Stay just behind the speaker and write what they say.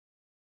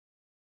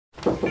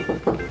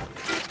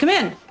Come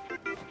in.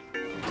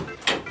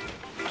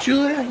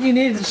 Julia, you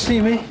needed to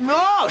see me.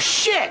 Oh,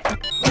 shit!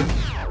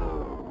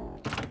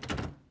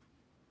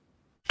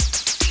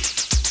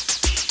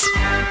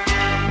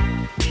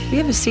 You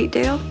have a seat,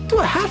 Dale? Do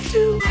I have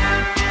to?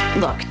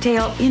 Look,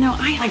 Dale, you know,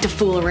 I like to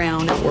fool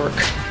around at work.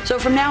 So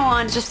from now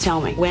on, just tell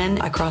me when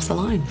I cross the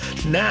line.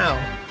 Now,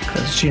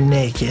 because you're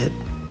naked.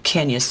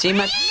 Can you see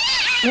my...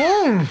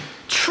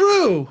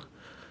 True.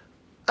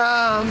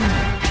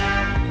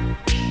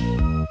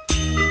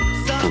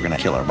 We're gonna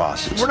kill our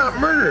bosses. We're not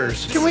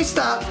murderers. Can we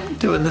stop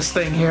doing this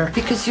thing here?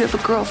 Because you have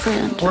a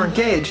girlfriend. We're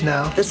engaged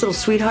now. This little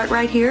sweetheart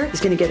right here is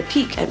gonna get a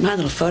peek at my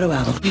little photo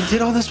album. You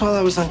did all this while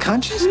I was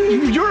unconscious?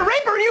 You're a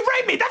raper and you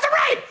raped me! That's a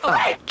rape!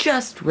 Oh,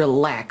 just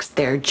relax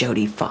there,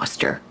 Jodie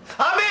Foster.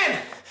 I'm in!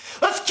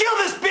 Let's kill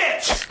this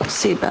bitch! We'll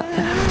see about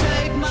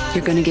that.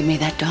 You're gonna give me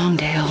that dong,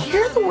 Dale.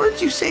 Hear the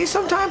words you say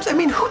sometimes? I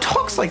mean, who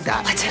talks like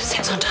that? Let's have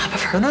sex on top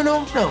of her.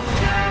 No.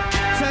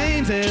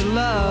 Tainted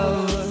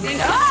love.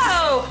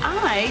 Oh,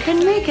 I can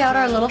make out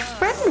our little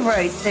friend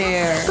right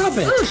there. Stop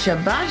it. Ooh,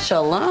 Shabbat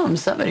Shalom.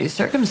 Somebody's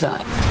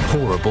circumcised.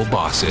 Horrible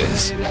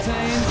Bosses.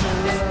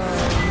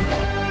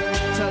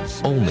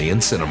 Only in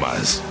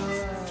cinemas.